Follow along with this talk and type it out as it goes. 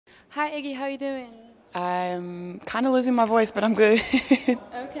Hi Iggy, how are you doing? I'm kind of losing my voice, but I'm good.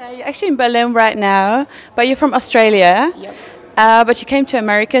 Okay, you're actually in Berlin right now, but you're from Australia. Yep. But you came to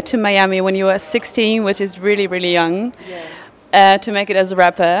America, to Miami, when you were 16, which is really, really young, Yeah. to make it as a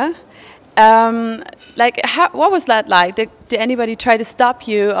rapper. What was that like? Did anybody try to stop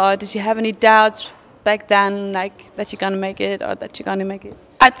you, or did you have any doubts back then, like that you're gonna make it, or that you're gonna make it?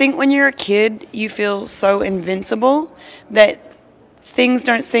 I think when you're a kid, you feel so invincible that things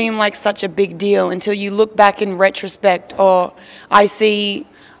don't seem like such a big deal until you look back in retrospect, or I see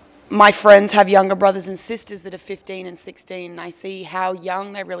my friends have younger brothers and sisters that are 15 and 16, and I see how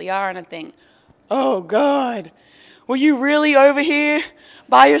young they really are, and I think, oh God, were you really over here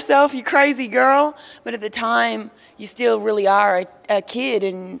by yourself, you crazy girl? But at the time, you still really are a kid,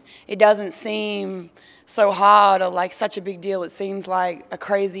 and it doesn't seem so hard or like such a big deal. It seems like a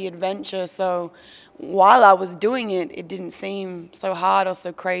crazy adventure. So while I was doing it, it didn't seem so hard or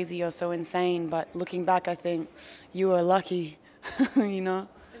so crazy or so insane. But looking back, I think you were lucky, you know?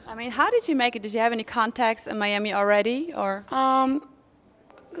 I mean, how did you make it? Did you have any contacts in Miami already, or?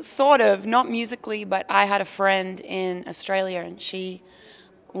 Sort of, not musically, but I had a friend in Australia and she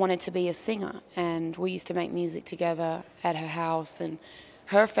wanted to be a singer, and we used to make music together at her house, and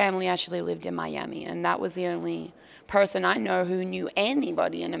her family actually lived in Miami, and that was the only person I know who knew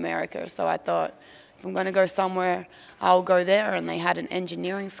anybody in America. So I thought, if I'm going to go somewhere, I'll go there. And they had an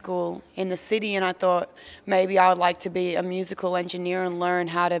engineering school in the city, and I thought maybe I would like to be a musical engineer and learn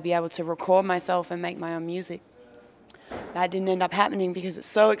how to be able to record myself and make my own music. That didn't end up happening because it's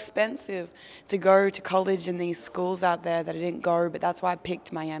so expensive to go to college in these schools out there that I didn't go, but that's why I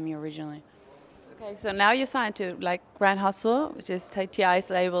picked Miami originally. Okay, so now you're signed to like Grand Hustle, which is T.I.'s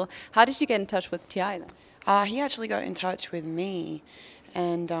label. How did you get in touch with T.I. then? He actually got in touch with me,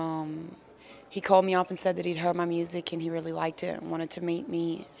 and he called me up and said that he'd heard my music and he really liked it and wanted to meet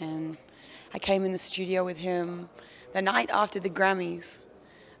me. And I came in the studio with him the night after the Grammys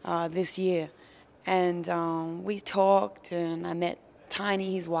this year. And we talked, and I met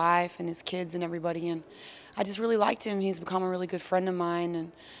Tiny, his wife, and his kids and everybody. And I just really liked him. He's become a really good friend of mine.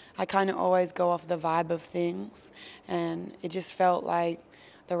 And I kind of always go off the vibe of things. And it just felt like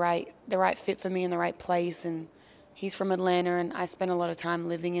the right fit for me in the right place. And he's from Atlanta, and I spent a lot of time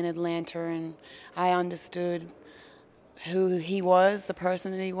living in Atlanta. And I understood who he was, the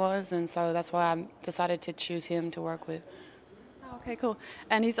person that he was. And so that's why I decided to choose him to work with. Okay, cool.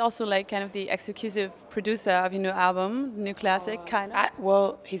 And he's also like kind of the exclusive producer of your new album, new classic, kind of.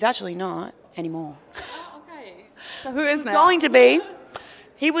 Well, he's actually not anymore. Okay. So who is now? Going to be.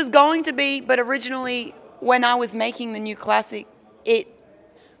 He was going to be, but originally when I was making the new classic,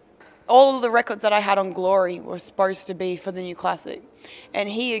 all of the records that I had on Glory were supposed to be for the new classic. And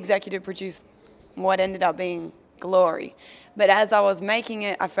he executive produced what ended up being Glory. But as I was making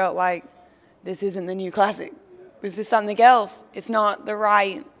it, I felt like this isn't the new classic. This is something else. It's not the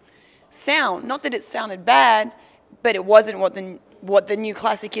right sound. Not that it sounded bad, but it wasn't what the new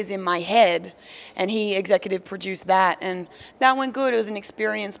classic is in my head. And he executive produced that, and that went good. It was an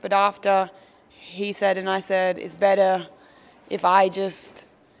experience, but after he said and I said, it's better if I just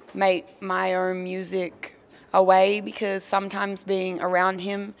make my own music away, because sometimes being around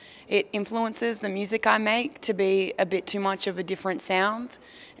him, it influences the music I make to be a bit too much of a different sound.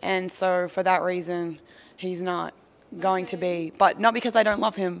 And so for that reason, he's not going to be, but not because I don't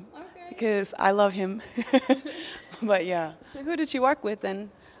love him, because I love him. But yeah. So who did you work with then?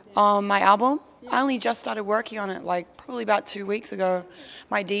 My album, I only just started working on it like probably about 2 weeks ago.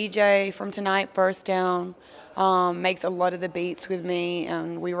 My DJ from Tonight, First Down, makes a lot of the beats with me,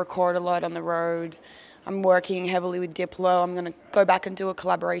 and we record a lot on the road. I'm working heavily with Diplo. I'm going to go back and do a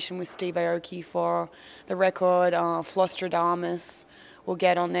collaboration with Steve Aoki for the record. Flostradamus will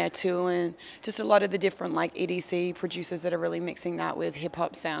get on there too, and just a lot of the different like EDC producers that are really mixing that with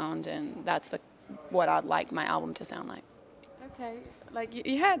hip-hop sound, and that's what I'd like my album to sound like. Okay, like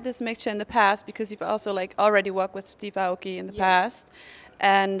you had this mixture in the past because you've also like already worked with Steve Aoki in the past,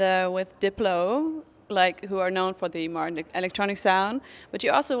 and with Diplo, like who are known for the more electronic sound, but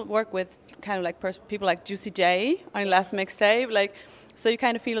you also work with kind of like people like Juicy J on your last mixtape, like, so you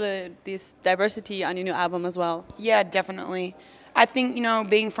kind of feel this diversity on your new album as well. Yeah, definitely. I think, you know,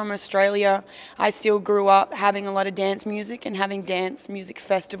 being from Australia, I still grew up having a lot of dance music, and having dance music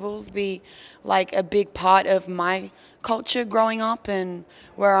festivals be like a big part of my culture growing up. And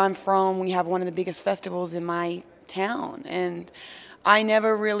where I'm from, we have one of the biggest festivals in my town. And I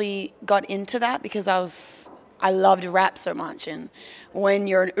never really got into that because I loved rap so much. And when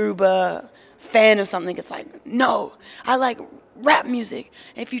you're an uber fan of something, it's like, no, I like rap music.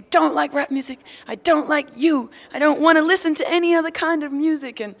 If you don't like rap music, I don't like you. I don't want to listen to any other kind of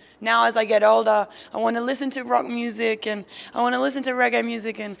music. And now as I get older, I want to listen to rock music, and I want to listen to reggae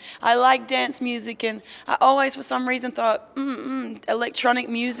music, and I like dance music. And I always, for some reason, thought, electronic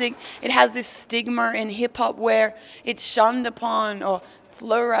music, it has this stigma in hip-hop where it's shunned upon, or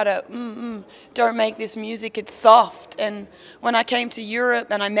Flow Rider, don't make this music, it's soft. And when I came to Europe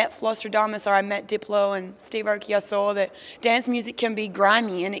and I met Flostradamus, or I met Diplo and Steve Aoki, I saw that dance music can be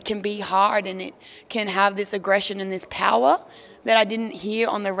grimy, and it can be hard, and it can have this aggression and this power that I didn't hear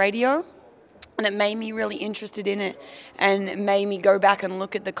on the radio. And it made me really interested in it, and it made me go back and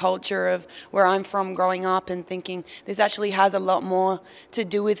look at the culture of where I'm from growing up, and thinking this actually has a lot more to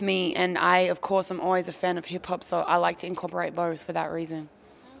do with me. And I, of course, I'm always a fan of hip-hop, so I like to incorporate both for that reason.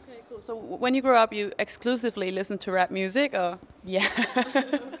 Okay, cool. So when you grew up, you exclusively listened to rap music, or? Yeah.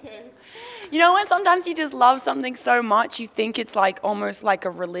 Okay. You know when sometimes you just love something so much, you think it's like almost like a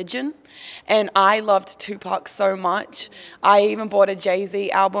religion. And I loved Tupac so much. I even bought a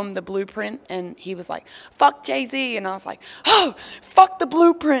Jay-Z album, The Blueprint, and he was like, fuck Jay-Z. And I was like, oh, fuck the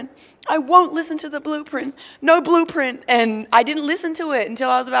Blueprint. I won't listen to the Blueprint. No Blueprint. And I didn't listen to it until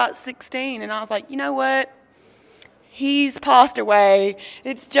I was about 16. And I was like, you know what? He's passed away.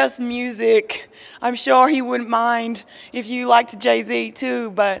 It's just music. I'm sure he wouldn't mind if you liked Jay-Z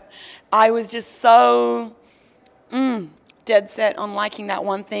too, but I was just so dead set on liking that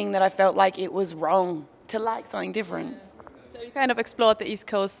one thing that I felt like it was wrong to like something different. So you kind of explored the East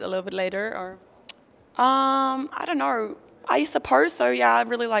Coast a little bit later, or? I don't know. I suppose so, yeah. I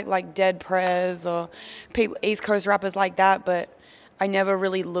really like Dead Prez or people, East Coast rappers like that, but I never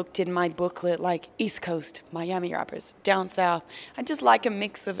really looked in my booklet like East Coast, Miami rappers, down south. I just like a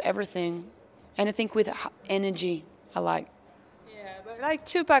mix of everything. And I think with energy, I like. Yeah, but like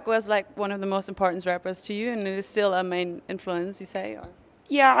Tupac was like one of the most important rappers to you, and it is still a main influence, you say? Or?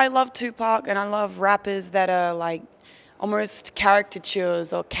 Yeah, I love Tupac, and I love rappers that are like almost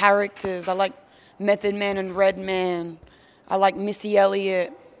caricatures or characters. I like Method Man and Redman. I like Missy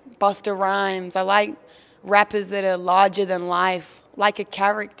Elliott, Busta Rhymes. I like rappers that are larger than life, like a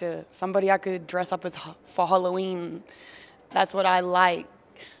character, somebody I could dress up as for Halloween. That's what I like.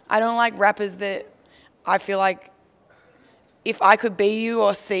 I don't like rappers that I feel like if I could be you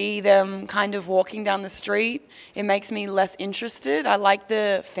or see them kind of walking down the street, it makes me less interested. I like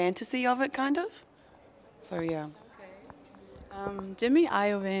the fantasy of it, kind of. So, yeah. Jimmy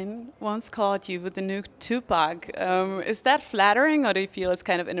Iovine once called you with the new Tupac. Is that flattering, or do you feel it's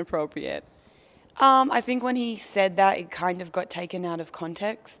kind of inappropriate? I think when he said that, it kind of got taken out of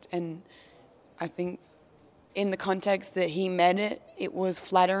context, and I think in the context that he meant it, it was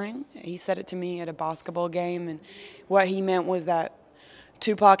flattering. He said it to me at a basketball game, and what he meant was that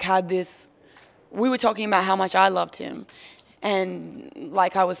Tupac had this, we were talking about how much I loved him, and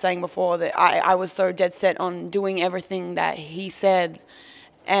like I was saying before, that I was so dead set on doing everything that he said,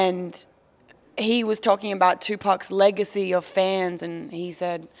 and he was talking about Tupac's legacy of fans, and he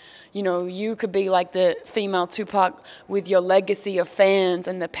said, you know, you could be like the female Tupac with your legacy of fans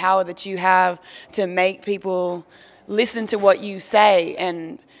and the power that you have to make people listen to what you say.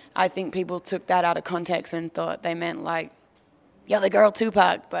 And I think people took that out of context and thought they meant like, you're the girl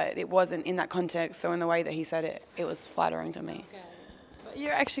Tupac, but it wasn't in that context. So in the way that he said it, it was flattering to me. Okay. But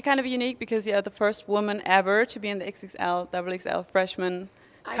you're actually kind of unique because you're the first woman ever to be in the XXL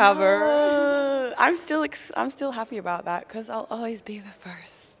Freshmen-Cover. I'm still happy about that because I'll always be the first.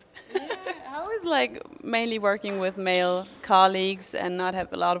 Yeah, how is like mainly working with male colleagues and not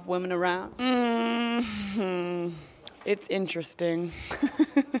have a lot of women around? It's interesting.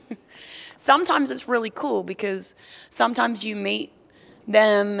 Sometimes it's really cool because sometimes you meet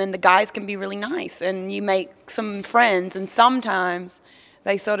them and the guys can be really nice and you make some friends, and sometimes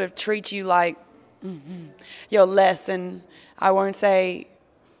they sort of treat you like you're less. And I won't say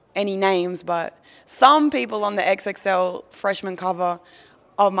any names, but some people on the XXL Freshmen-Cover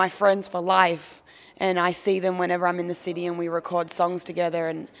are my friends for life, and I see them whenever I'm in the city and we record songs together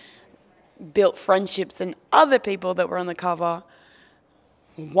and built friendships. And other people that were on the cover,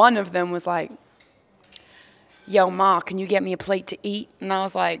 one of them was like, yo, Ma, can you get me a plate to eat? And I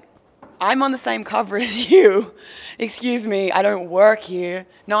was like, I'm on the same cover as you. Excuse me, I don't work here.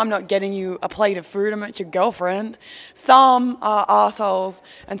 No, I'm not getting you a plate of food. I'm not your girlfriend. Some are assholes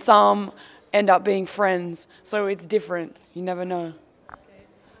and some end up being friends. So it's different. You never know.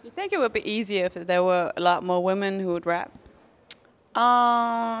 You think it would be easier if there were a lot more women who would rap?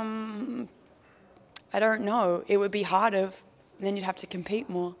 I don't know. It would be harder. Then you'd have to compete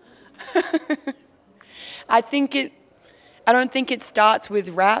more. I don't think it starts with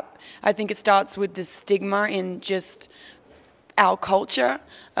rap. I think it starts with the stigma in just our culture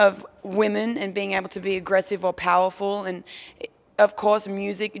of women and being able to be aggressive or powerful. And of course,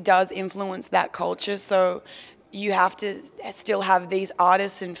 music does influence that culture. So you have to still have these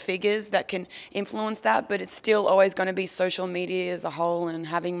artists and figures that can influence that, but it's still always going to be social media as a whole, and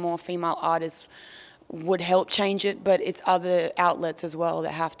having more female artists would help change it, but it's other outlets as well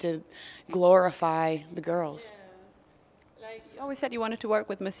that have to glorify the girls. Yeah. Like, you always said you wanted to work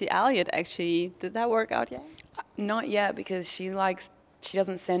with Missy Elliott, actually. Did that work out yet? Not yet, because she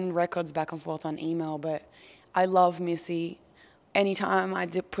doesn't send records back and forth on email, but I love Missy. Anytime I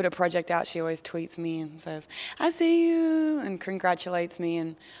put a project out, she always tweets me and says, "I see you," and congratulates me,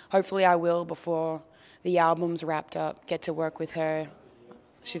 and hopefully I will, before the album's wrapped up, get to work with her.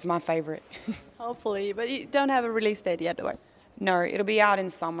 She's my favorite. Hopefully, but you don't have a release date yet, or? No, it'll be out in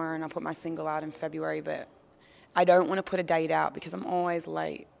summer, and I'll put my single out in February, but I don't want to put a date out because I'm always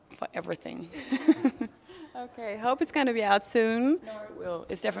late for everything. Okay, hope it's going to be out soon. No, it will.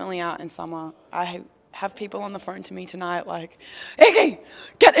 It's definitely out in summer. I have people on the phone to me tonight like, "Iggy,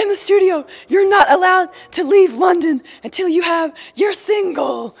 get in the studio. You're not allowed to leave London until you have your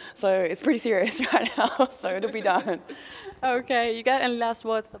single." So it's pretty serious right now, so it'll be done. Okay, you got any last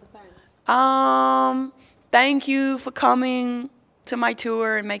words for the fans? Thank you for coming to my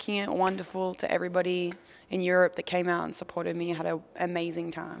tour and making it wonderful. To everybody in Europe that came out and supported me. I had an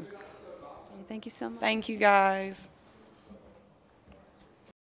amazing time. Okay, thank you so much. Thank you, guys.